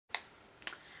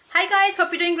Hi guys,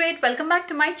 hope you're doing great. Welcome back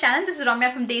to my channel. This is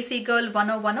Ramya from Desi Girl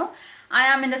 1010. I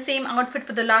am in the same outfit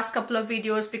for the last couple of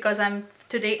videos because I'm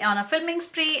today on a filming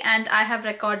spree and I have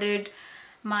recorded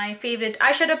my favorite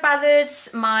eyeshadow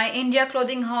palettes, my India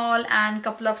clothing haul and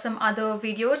couple of some other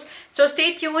videos. So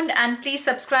stay tuned and please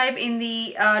subscribe in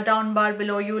the down bar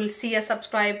below. You will see a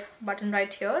subscribe button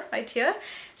right here.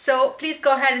 So please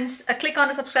go ahead and click on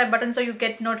the subscribe button so you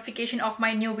get notification of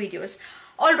my new videos.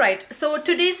 Alright, so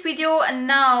today's video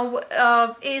now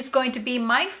is going to be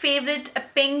my favorite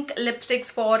pink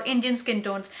lipsticks for Indian skin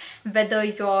tones. Whether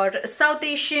you're South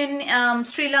Asian,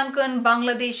 Sri Lankan,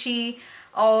 Bangladeshi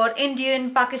or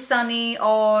Indian, Pakistani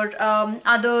or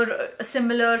other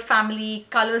similar family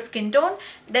color skin tone,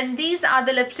 then these are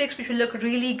the lipsticks which will look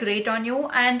really great on you.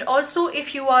 And also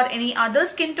if you are any other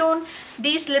skin tone,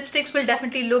 these lipsticks will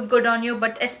definitely look good on you,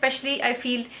 but especially I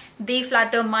feel they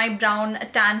flatter my brown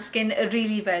tan skin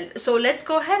really well. So let's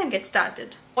go ahead and get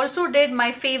started. Also did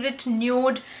my favorite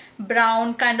nude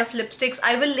brown kind of lipsticks.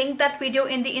 I will link that video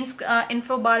in the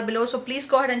info bar below, so please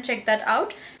go ahead and check that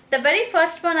out. The very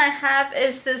first one I have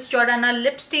is this Jordana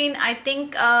lip stain. I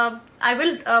think I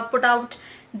will put out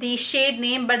the shade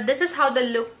name, but this is how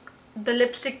the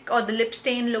lipstick or the lip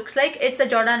stain looks like. It's a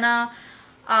Jordana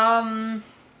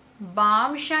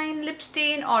balm shine lip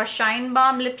stain or shine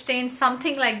balm lip stain,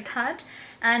 something like that,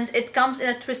 and it comes in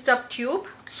a twist up tube.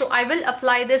 So I will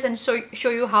apply this and show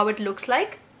you how it looks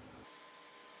like.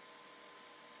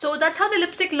 So that's how the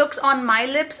lipstick looks on my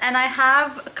lips, and I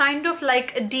have kind of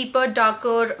like a deeper,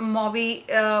 darker mauve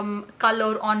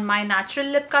color on my natural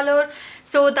lip color.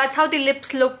 So that's how the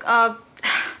lips look.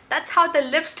 That's how the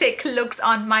lipstick looks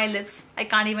on my lips. I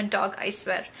can't even talk, I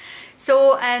swear.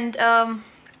 So and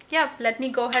yeah, let me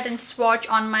go ahead and swatch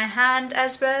on my hand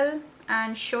as well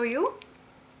and show you.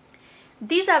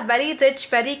 These are very rich,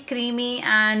 very creamy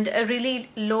and really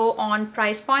low on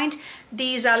price point.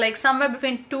 These are like somewhere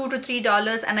between $2 to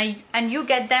 $3 and you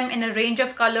get them in a range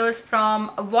of colors from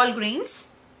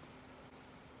Walgreens.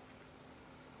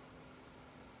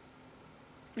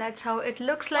 That's how it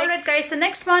looks like. Alright guys, the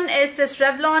next one is this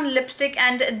Revlon lipstick,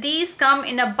 and these come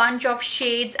in a bunch of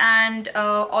shades and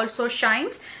also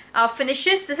shines.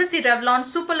 Finishes. This is the Revlon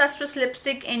Super Lustrous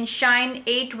Lipstick in Shine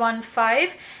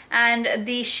 815 and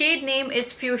the shade name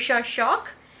is Fuchsia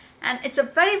Shock, and it's a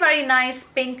very nice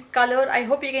pink color. I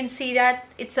hope you can see that.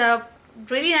 It's a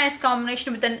really nice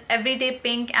combination with an everyday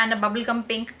pink and a bubblegum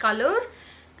pink color.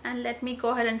 And let me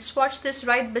go ahead and swatch this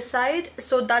right beside.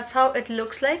 So that's how it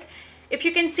looks like. If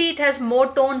you can see, it has more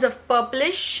tones of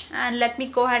purplish, and let me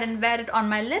go ahead and wear it on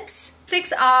my lips.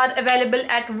 Sticks are available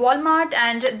at Walmart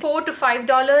and $4 to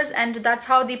 $5, and that's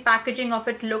how the packaging of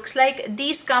it looks like.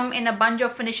 These come in a bunch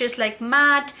of finishes like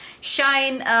matte,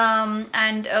 shine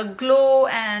and glow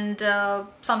and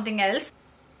something else.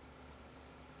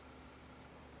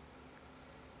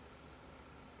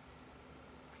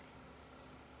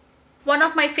 One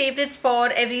of my favorites for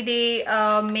everyday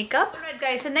makeup. Alright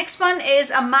guys, the next one is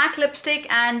a MAC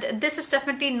lipstick, and this is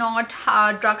definitely not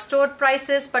drugstore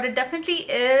prices, but it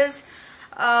definitely is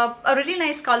a really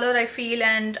nice color I feel,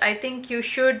 and I think you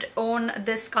should own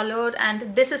this color,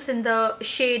 and this is in the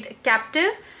shade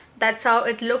Captive. That's how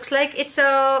it looks like. It's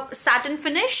a satin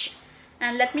finish,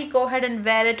 and let me go ahead and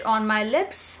wear it on my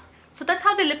lips. So that's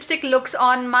how the lipstick looks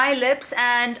on my lips,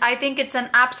 and I think it's an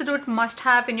absolute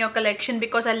must-have in your collection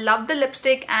because I love the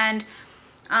lipstick. And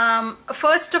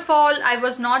first of all, I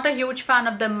was not a huge fan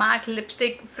of the MAC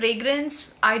lipstick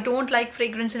fragrance. I don't like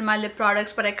fragrance in my lip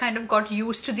products, but I kind of got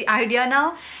used to the idea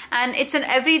now. And it's an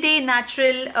everyday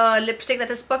natural lipstick that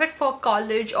is perfect for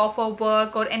college or for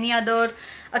work or any other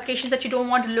occasion that you don't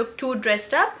want to look too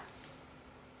dressed up.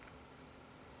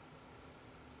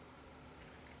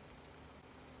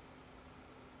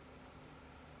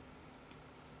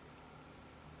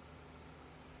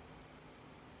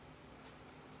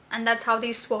 And that's how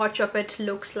the swatch of it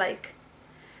looks like.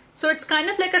 So it's kind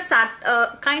of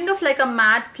like a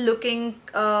matte looking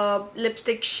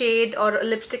lipstick shade or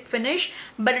lipstick finish,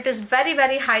 but it is very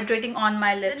hydrating on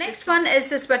my lips. The next one is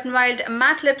this Wet n Wild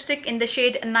matte lipstick in the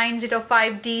shade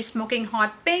 905D Smoking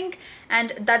Hot Pink,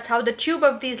 and that's how the tube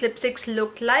of these lipsticks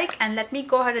look like. And let me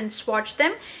go ahead and swatch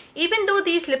them. Even though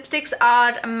these lipsticks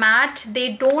are matte,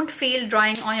 they don't feel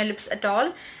drying on your lips at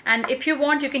all. And if you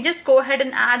want, you can just go ahead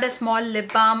and add a small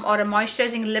lip balm or a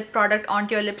moisturizing lip product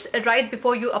onto your lips right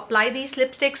before you apply these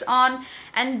lipsticks on,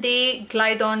 and they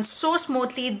glide on so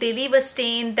smoothly. They leave a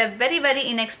stain. They're very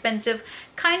inexpensive,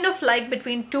 kind of like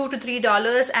between $2 to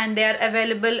 $3, and they're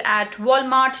available at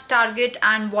Walmart, Target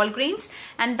and Walgreens.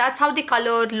 And that's how the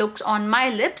color looks on my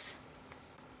lips.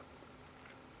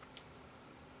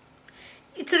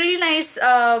 It's a really nice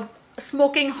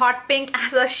Smoking Hot Pink,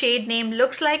 as a shade name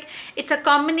looks like. It's a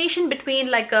combination between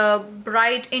like a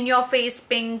bright in your face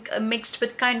pink mixed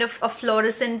with kind of a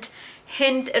fluorescent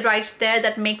hint right there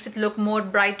that makes it look more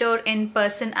brighter in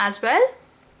person as well.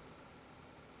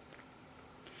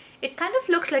 It kind of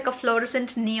looks like a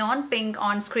fluorescent neon pink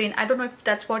on screen. I don't know if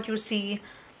that's what you see.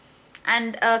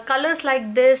 And colors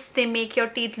like this, they make your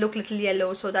teeth look little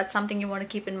yellow, so that's something you want to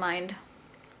keep in mind.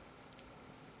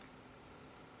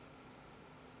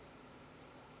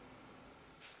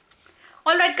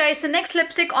 Alright guys, the next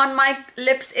lipstick on my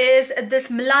lips is this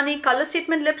Milani Color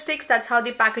Statement lipsticks. That's how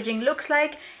the packaging looks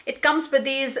like. It comes with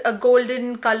these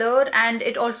golden color, and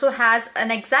it also has an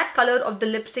exact color of the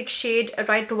lipstick shade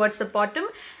right towards the bottom,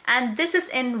 and this is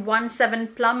in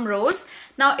 17 Plum Rose.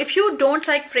 Now if you don't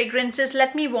like fragrances,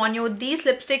 let me warn you, these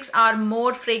lipsticks are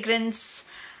more fragrance,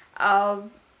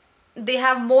 they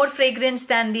have more fragrance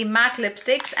than the matte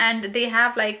lipsticks, and they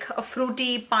have like a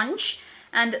fruity punch.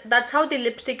 And that's how the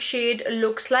lipstick shade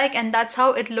looks like, and that's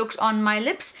how it looks on my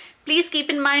lips. Please keep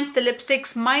in mind the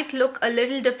lipsticks might look a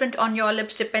little different on your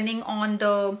lips depending on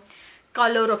the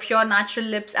color of your natural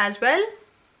lips as well.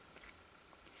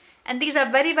 And these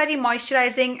are very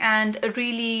moisturizing and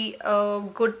really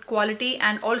good quality,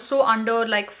 and also under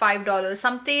like $5,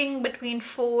 something between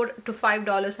 $4 to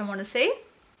 $5 I want to say.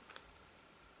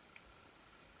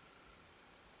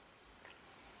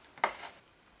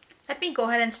 Let me go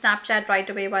ahead and Snapchat right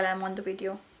away while I'm on the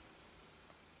video.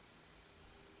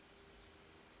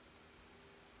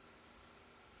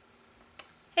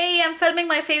 Hey, I'm filming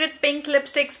my favorite pink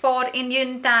lipsticks for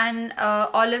Indian tan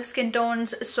olive skin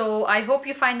tones, so I hope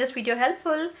you find this video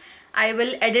helpful. I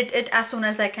will edit it as soon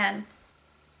as I can.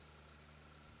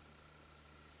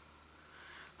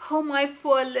 Oh, my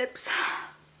poor lips.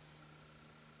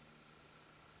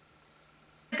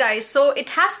 Guys, so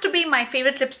it has to be my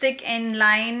favorite lipstick in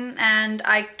line, and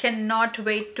I cannot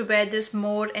wait to wear this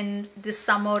more in this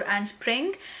summer and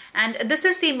spring. And this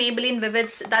is the Maybelline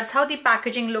Vivids. That's how the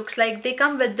packaging looks like. They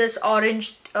come with this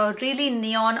orange, really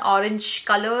neon orange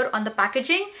color on the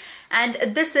packaging, and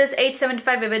this is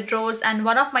 875 Vivid Rose, and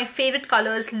one of my favorite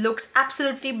colors. Looks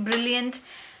absolutely brilliant,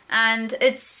 and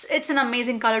it's an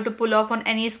amazing color to pull off on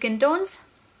any skin tones.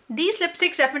 These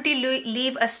lipsticks definitely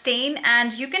leave a stain,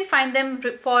 and you can find them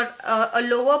for a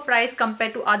lower price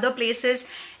compared to other places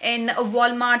in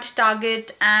Walmart,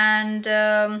 Target, and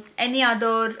any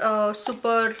other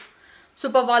super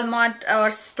Walmart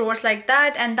or stores like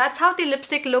that. And that's how the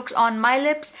lipstick looks on my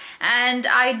lips. And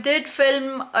I did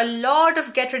film a lot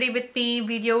of get ready with me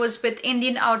videos with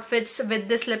Indian outfits with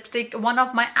this lipstick, one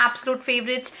of my absolute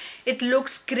favorites. It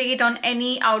looks great on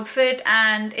any outfit,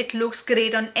 and it looks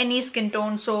great on any skin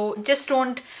tone, so just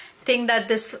don't think that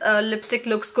this lipstick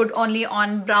looks good only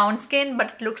on brown skin,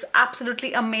 but it looks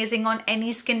absolutely amazing on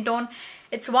any skin tone.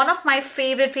 It's one of my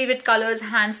favorite colors,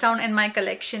 hands down, in my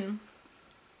collection.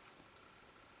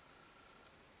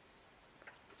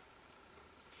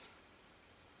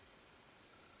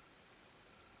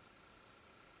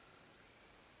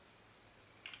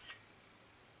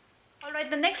 Alright,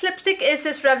 the next lipstick is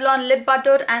this Revlon Lip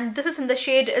Butter, and this is in the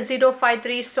shade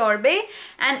 053 Sorbet,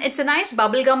 and it's a nice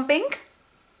bubblegum pink.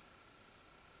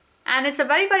 And it's a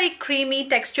very creamy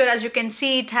texture. As you can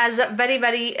see, it has a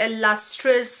very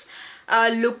lustrous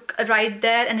look right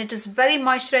there, and it is very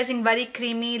moisturizing, very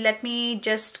creamy. Let me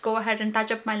just go ahead and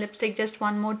touch up my lipstick just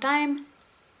one more time.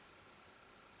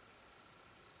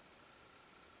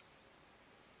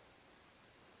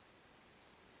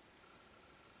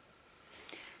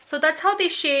 So that's how the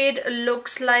shade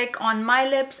looks like on my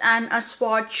lips, and a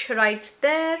swatch right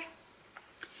there.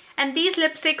 And these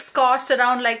lipsticks cost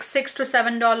around like $6 to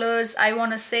 $7 I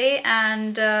want to say,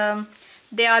 and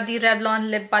they are the Revlon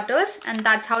Lip Butters, and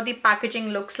that's how the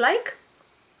packaging looks like.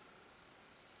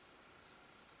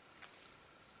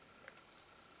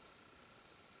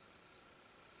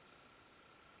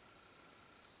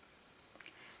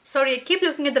 Sorry, I keep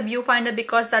looking at the viewfinder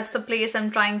because that's the place I'm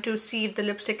trying to see if the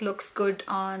lipstick looks good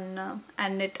on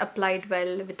and it applied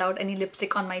well without any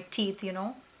lipstick on my teeth, you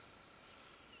know.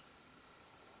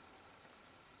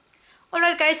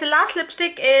 Alright guys, the last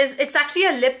lipstick it's actually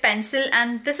a lip pencil,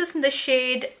 and this is in the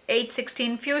shade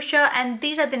 816 Fuchsia, and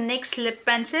these are the NYX lip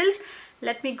pencils.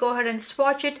 Let me go ahead and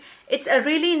swatch it. It's a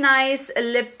really nice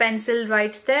lip pencil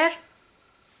right there.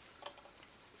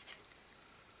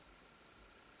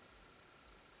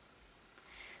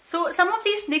 So some of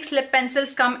these NYX lip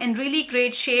pencils come in really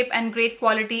great shape and great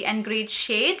quality and great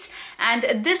shades, and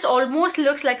this almost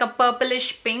looks like a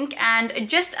purplish pink, and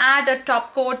just add a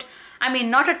top coat, I mean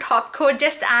not a top coat,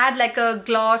 just add like a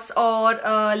gloss or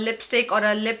a lipstick or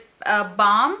a lip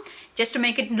balm. just to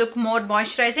make it look more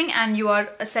moisturizing, and you are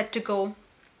set to go.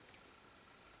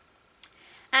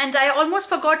 And I almost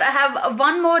forgot, I have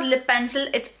one more lip pencil.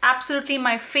 It's absolutely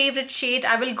my favorite shade.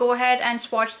 I will go ahead and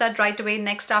swatch that right away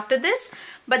next after this.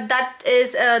 But that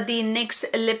is the NYX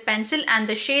lip pencil, and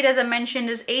the shade, as I mentioned,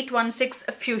 is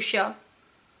 816 Fuchsia.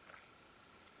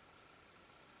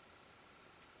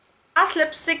 Last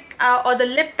lipstick or the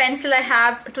lip pencil I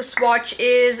have to swatch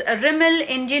is Rimmel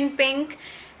Indian Pink,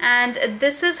 and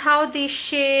this is how the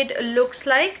shade looks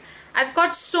like. I've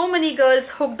got so many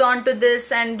girls hooked onto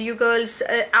this, and you girls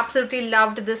absolutely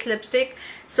loved this lipstick.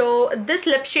 So this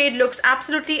lip shade looks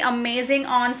absolutely amazing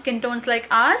on skin tones like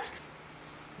ours.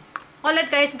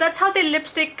 Alright guys, so that's how the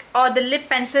lipstick or the lip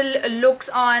pencil looks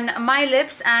on my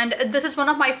lips, and this is one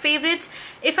of my favorites.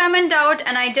 If I'm in doubt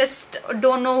and I just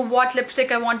don't know what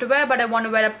lipstick I want to wear, but I want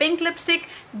to wear a pink lipstick,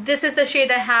 this is the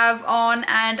shade I have on,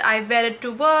 and I wear it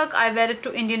to work, I wear it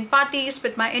to Indian parties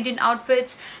with my Indian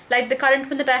outfits, like the current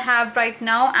one that I have right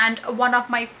now, and one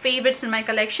of my favorites in my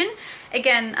collection.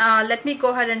 Again, let me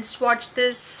go ahead and swatch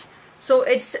this. So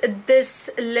it's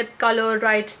this lip color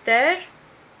right there.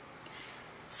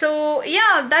 So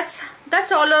yeah, that's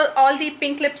all the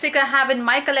pink lipstick I have in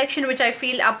my collection, which I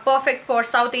feel are perfect for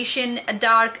South Asian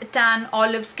dark tan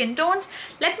olive skin tones.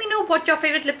 Let me know what your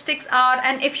favorite lipsticks are,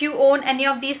 and if you own any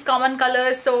of these common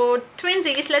colors. So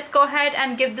twinsies, let's go ahead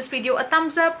and give this video a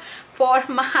thumbs up for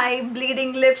my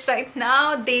bleeding lips right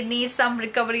now. They need some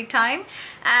recovery time.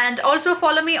 And also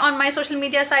follow me on my social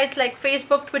media sites like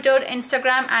Facebook, Twitter,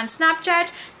 Instagram and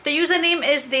Snapchat. The username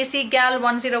is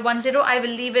DesiGal1010. I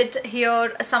will leave it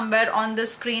here somewhere on the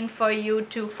screen for you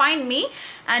to find me.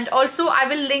 And also I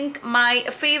will link my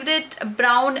favorite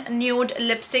brown nude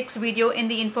lipsticks video in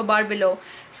the info bar below.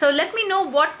 So let me know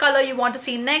what color you want to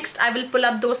see next. I will pull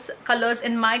up those colors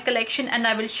in my collection and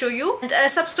I will show you. And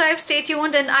subscribe, stay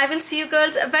tuned, and I will see you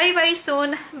girls very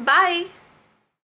soon. Bye.